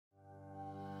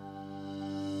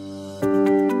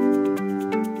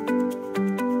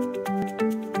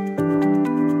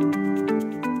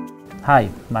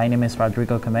Hi, my name is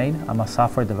Rodrigo Kamade. I'm a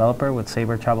software developer with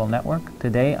Sabre Travel Network.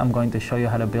 Today I'm going to show you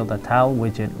how to build a Tile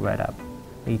Widget Red App.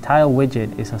 A tile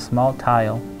widget is a small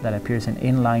tile that appears in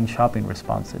inline shopping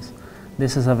responses.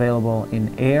 This is available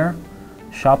in air,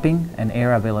 shopping, and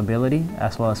air availability,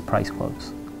 as well as price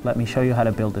quotes. Let me show you how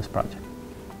to build this project.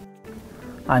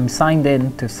 I'm signed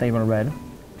in to Sabre Red.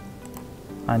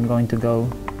 I'm going to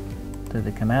go to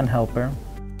the command helper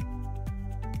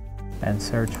and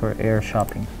search for air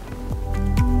shopping.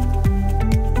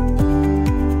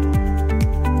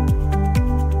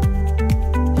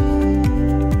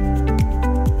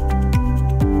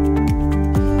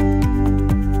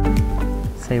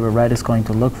 Sabre Red is going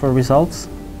to look for results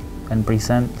and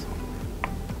present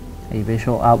a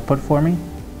visual output for me.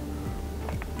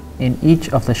 In each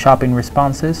of the shopping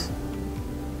responses,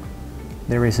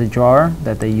 there is a drawer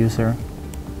that the user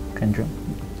can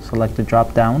select the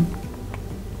drop down.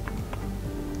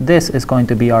 This is going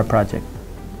to be our project.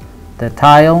 The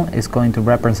tile is going to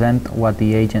represent what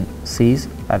the agent sees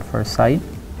at first sight.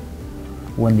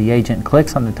 When the agent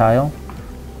clicks on the tile,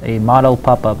 a model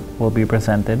pop-up will be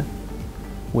presented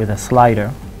with a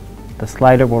slider. The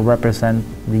slider will represent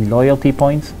the loyalty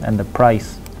points and the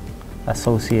price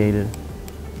associated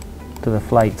to the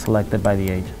flight selected by the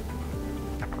agent.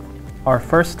 Our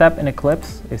first step in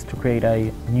Eclipse is to create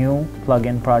a new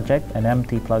plugin project, an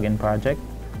empty plugin project,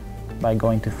 by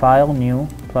going to File, New,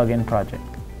 Plugin Project.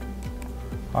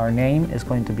 Our name is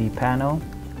going to be Panel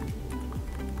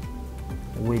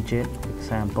Widget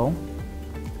Example.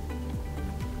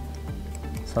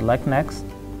 Select Next,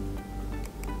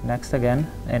 Next again,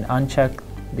 and uncheck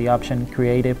the option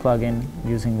Create a Plugin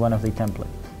using one of the templates.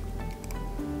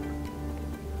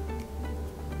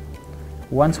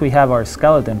 Once we have our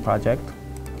skeleton project,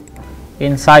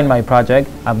 inside my project,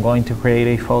 I'm going to create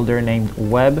a folder named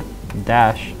Web-SRC.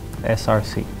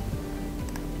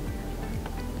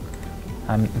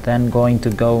 I'm then going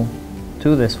to go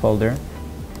to this folder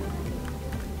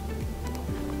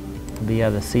via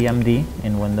the CMD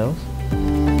in Windows.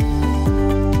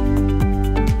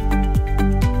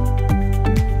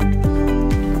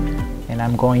 And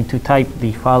I'm going to type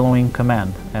the following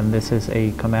command, and this is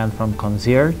a command from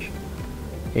Concierge.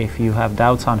 If you have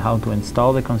doubts on how to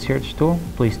install the Concierge tool,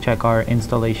 please check our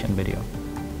installation video.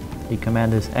 The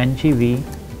command is ngv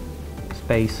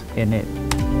space init.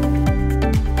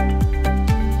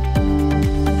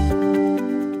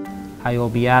 I will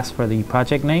be asked for the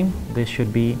project name. This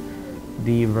should be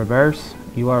the reverse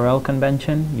URL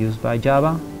convention used by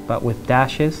Java, but with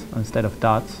dashes instead of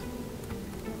dots.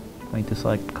 I'm going to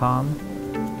select com.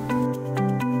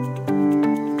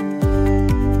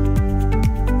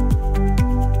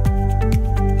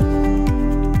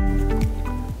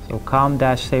 So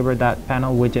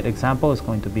com-sabre.panel widget example is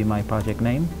going to be my project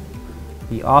name.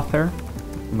 The author,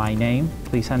 my name,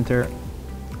 please enter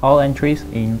all entries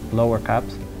in lower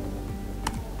caps.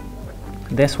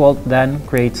 This will then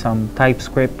create some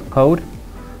TypeScript code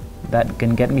that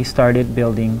can get me started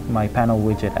building my panel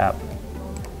widget app.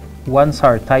 Once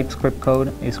our TypeScript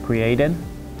code is created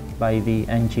by the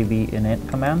ngv init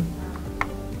command,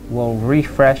 we'll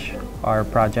refresh our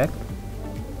project,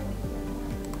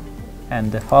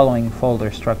 and the following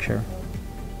folder structure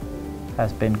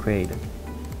has been created.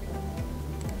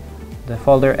 The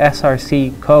folder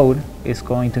src code is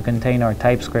going to contain our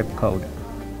TypeScript code.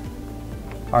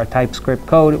 Our TypeScript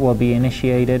code will be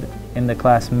initiated in the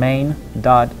class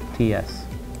main.ts.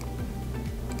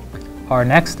 Our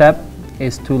next step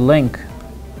is to link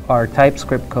our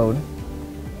TypeScript code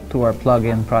to our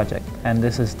plugin project, and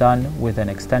this is done with an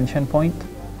extension point.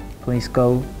 Please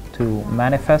go to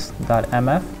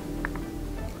manifest.mf,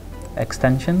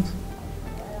 extensions,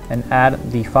 and add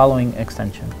the following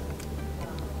extension: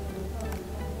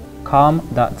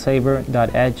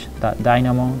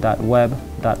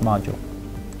 com.sabre.edge.dynamo.web.module.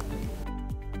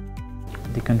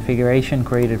 The configuration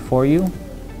created for you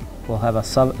will have a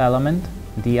sub-element.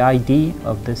 The ID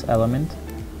of this element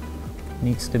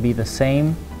needs to be the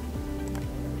same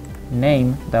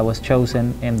name that was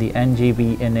chosen in the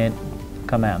ngv init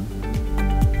command.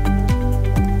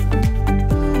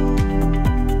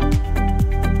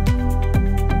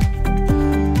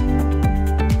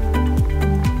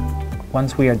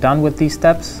 Once we are done with these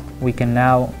steps, we can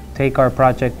now take our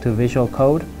project to Visual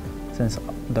Code, since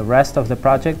the rest of the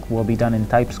project will be done in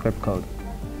TypeScript code.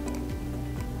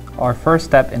 Our first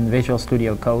step in Visual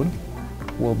Studio Code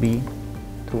will be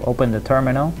to open the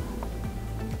terminal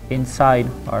inside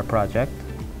our project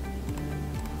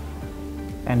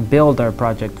and build our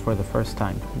project for the first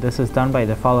time. This is done by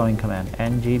the following command: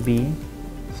 ngb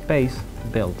space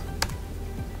build.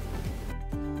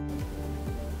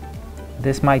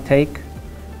 This might take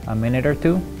a minute or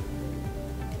two.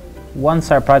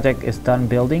 Once our project is done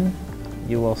building,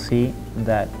 you will see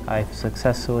that I've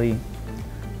successfully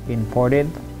imported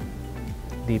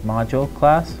the module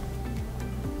class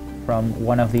from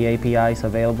one of the APIs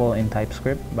available in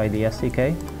TypeScript by the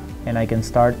SDK, and I can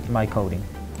start my coding.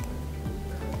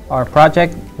 Our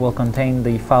project will contain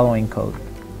the following code: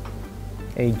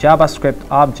 a JavaScript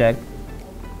object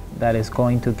that is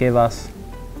going to give us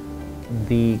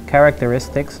the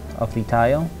characteristics of the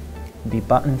tile, the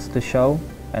buttons to show,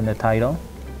 and the title;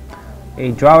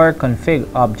 a drawer config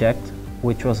object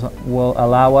which will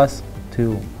allow us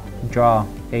to draw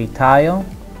a tile,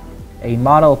 a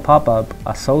model pop-up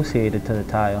associated to the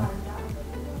tile,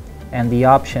 and the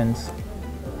options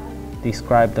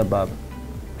described above.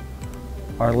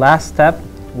 Our last step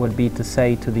would be to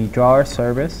say to the drawer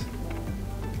service,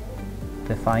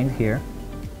 defined here,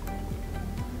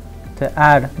 to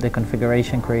add the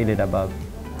configuration created above.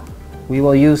 We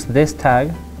will use this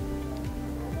tag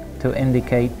to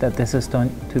indicate that this is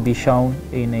to be shown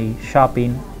in a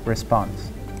shopping response.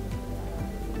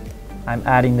 I'm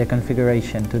adding the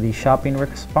configuration to the shopping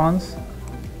response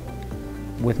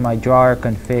with my drawer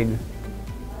config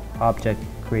object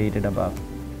created above.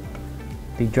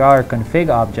 The drawer config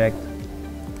object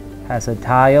has a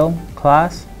tile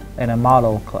class and a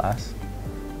model class,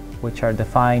 which are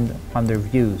defined under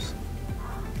views.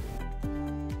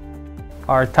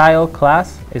 Our tile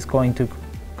class is going to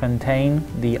contain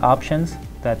the options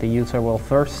that the user will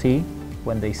first see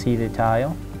when they see the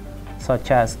tile,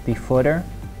 such as the footer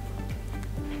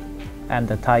and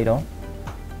the title.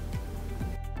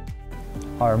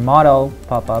 Our model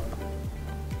pop-up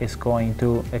is going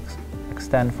to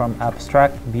extend from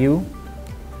abstract view.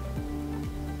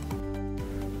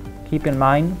 Keep in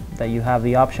mind that you have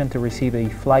the option to receive a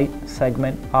flight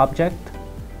segment object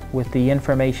with the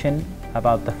information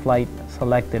about the flight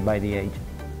selected by the agent.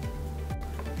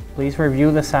 Please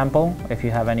review the sample if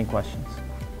you have any questions.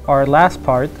 Our last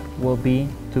part will be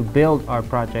to build our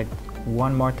project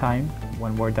one more time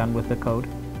when we're done with the code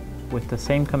with the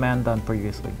same command done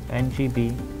previously,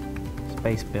 ngb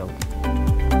space build.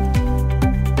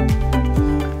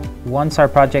 Once our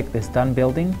project is done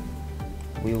building,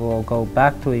 we will go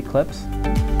back to Eclipse.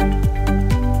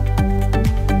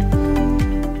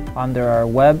 Under our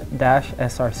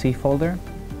web-src folder,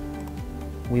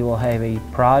 we will have a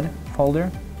prod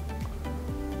folder.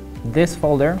 This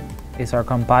folder is our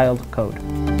compiled code.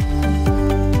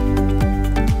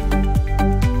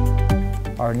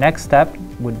 Our next step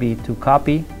would be to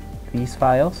copy these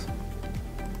files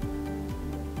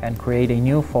and create a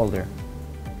new folder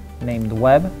named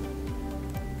web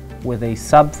with a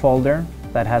subfolder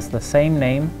that has the same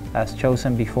name as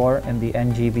chosen before in the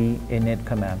ngb init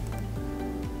command.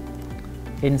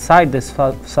 Inside this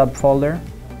subfolder,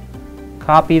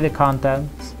 copy the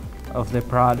contents of the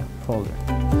prod folder.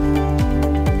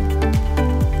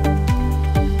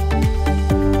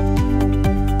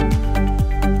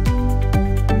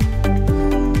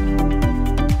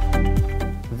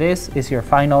 This is your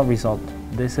final result.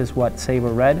 This is what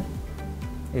Sabre Red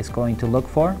is going to look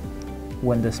for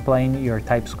when displaying your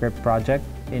TypeScript project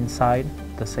inside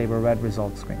the Sabre Red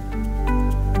result screen.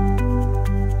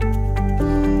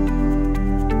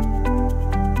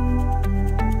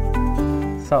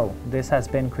 So, this has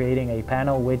been creating a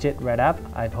panel widget Red App.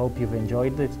 I hope you've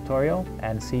enjoyed the tutorial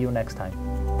and see you next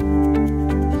time.